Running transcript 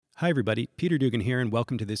Hi, everybody. Peter Dugan here, and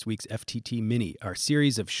welcome to this week's FTT Mini, our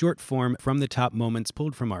series of short form from the top moments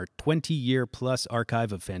pulled from our 20-year plus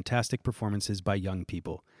archive of fantastic performances by young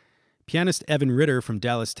people. Pianist Evan Ritter from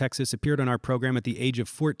Dallas, Texas, appeared on our program at the age of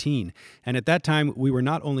 14, and at that time, we were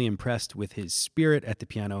not only impressed with his spirit at the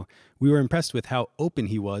piano, we were impressed with how open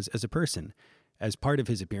he was as a person. As part of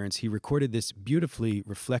his appearance, he recorded this beautifully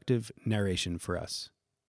reflective narration for us.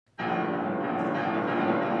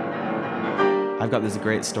 I've got this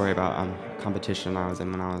great story about a competition I was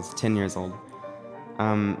in when I was 10 years old.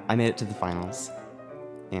 I made it to the finals,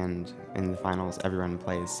 and in the finals, everyone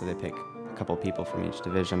plays, so they pick a couple people from each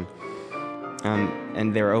division.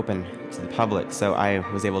 And they were open to the public, so I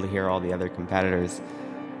was able to hear all the other competitors.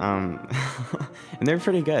 And they were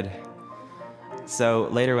pretty good. So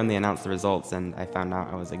later when they announced the results and I found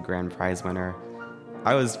out I was a grand prize winner,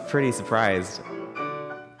 I was pretty surprised.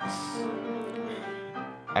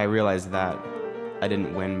 I realized that I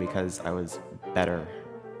didn't win because I was better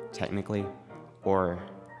technically or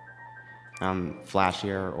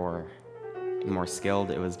flashier or more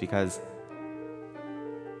skilled. It was because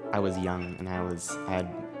I was young and I had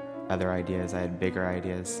other ideas, I had bigger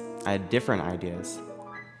ideas, I had different ideas.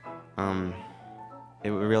 It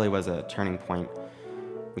really was a turning point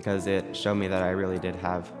because it showed me that I really did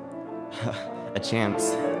have a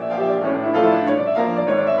chance.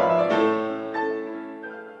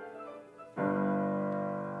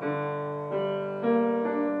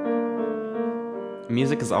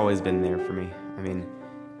 Music has always been there for me. I mean,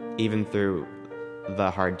 even through the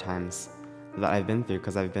hard times that I've been through,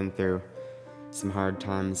 because I've been through some hard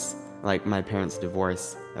times, like my parents'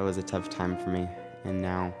 divorce. That was a tough time for me. And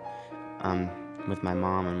now, with my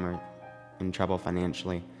mom, and we're in trouble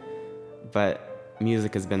financially. But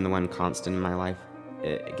music has been the one constant in my life.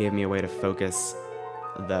 It gave me a way to focus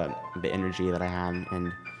the energy that I had,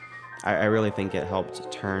 and I really think it helped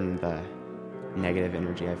turn the negative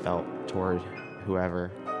energy I felt toward whoever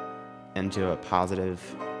into a positive,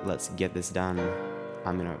 let's get this done,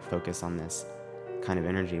 I'm gonna focus on this kind of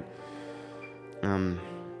energy.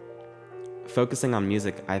 Focusing on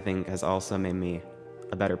music, I think, has also made me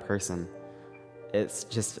a better person. It's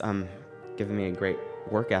just given me a great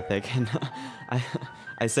work ethic, and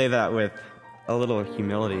I say that with a little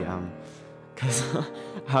humility, because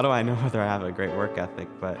how do I know whether I have a great work ethic?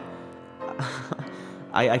 But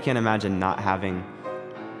I can't imagine not having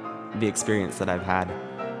the experience that I've had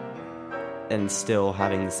and still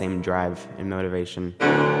having the same drive and motivation.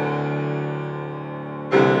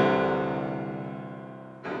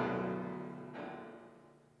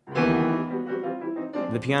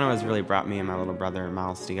 The piano has really brought me and my little brother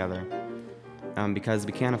Miles together because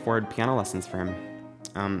we can't afford piano lessons for him.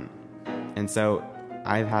 And so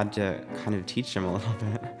I've had to kind of teach him a little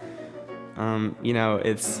bit.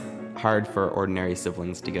 It's hard for ordinary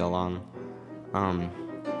siblings to get along.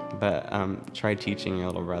 But try teaching your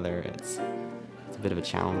little brother. It's a bit of a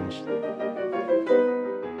challenge.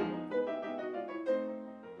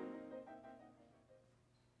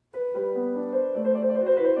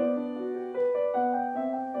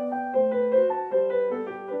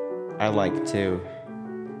 I like to,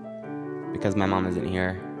 because my mom isn't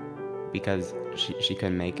here, because she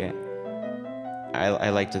couldn't make it. I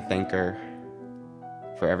like to thank her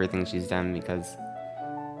for everything she's done, because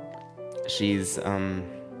she's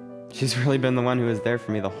really been the one who was there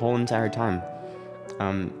for me the whole entire time.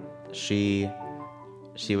 She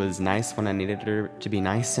was nice when I needed her to be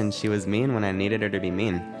nice, and she was mean when I needed her to be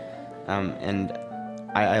mean. And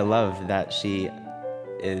I love that she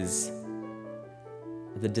is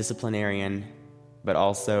the disciplinarian, but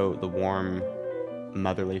also the warm,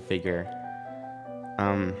 motherly figure.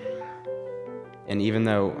 And even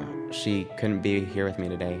though she couldn't be here with me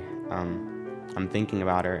today, I'm thinking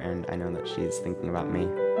about her, and I know that she's thinking about me.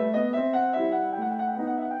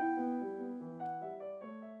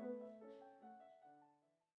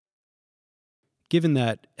 Given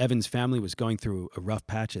that Evan's family was going through a rough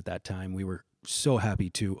patch at that time, we were so happy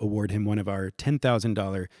to award him one of our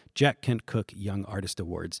 $10,000 Jack Kent Cooke Young Artist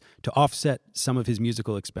Awards to offset some of his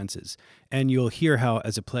musical expenses. And you'll hear how,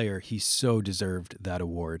 as a player, he so deserved that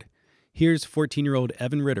award. Here's 14-year-old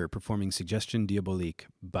Evan Ritter performing Suggestion Diabolique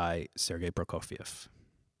by Sergei Prokofiev.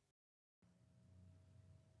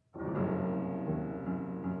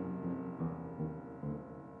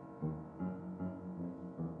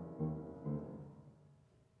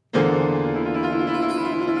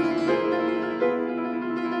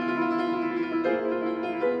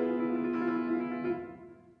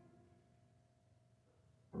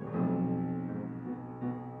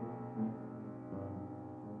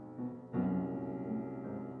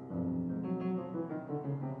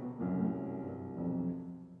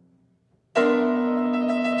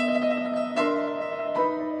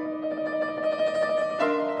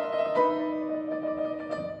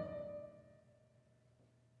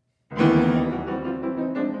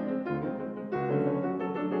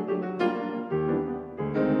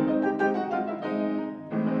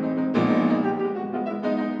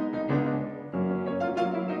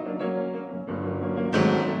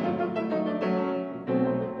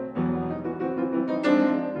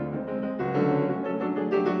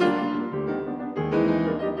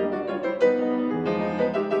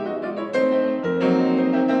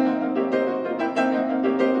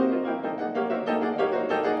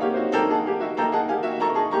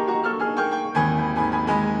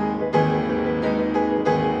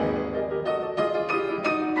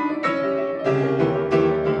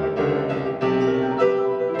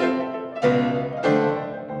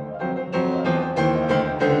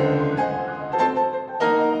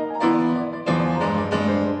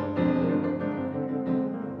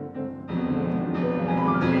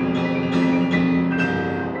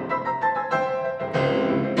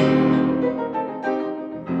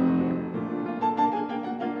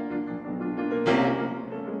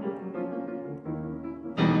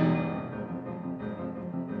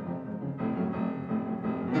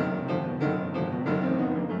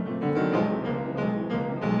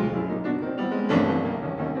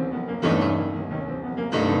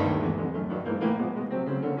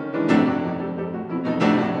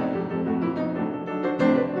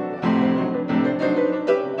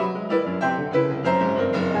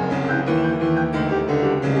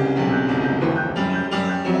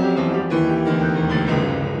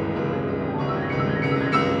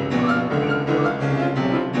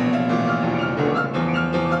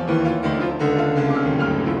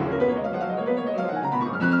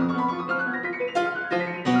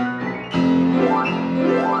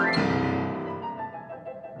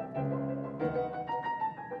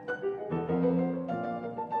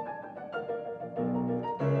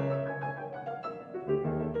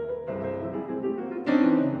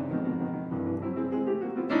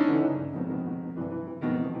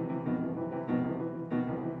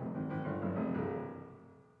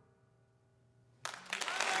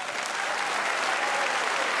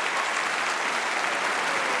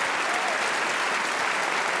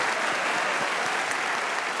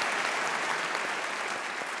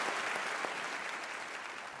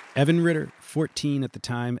 Evan Ritter, 14 at the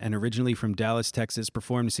time and originally from Dallas, Texas,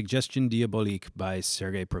 performed Suggestion Diabolique by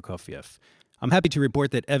Sergei Prokofiev. I'm happy to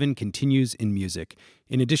report that Evan continues in music.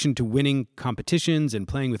 In addition to winning competitions and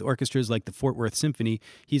playing with orchestras like the Fort Worth Symphony,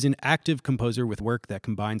 he's an active composer with work that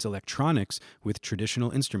combines electronics with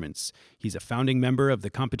traditional instruments. He's a founding member of the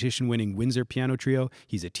competition-winning Windsor Piano Trio.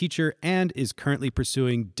 He's a teacher and is currently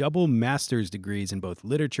pursuing double master's degrees in both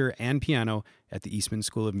literature and piano at the Eastman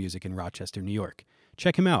School of Music in Rochester, New York.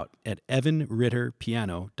 Check him out at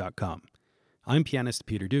evanritterpiano.com. I'm pianist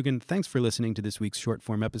Peter Dugan. Thanks for listening to this week's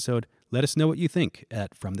short-form episode. Let us know what you think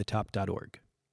at fromthetop.org.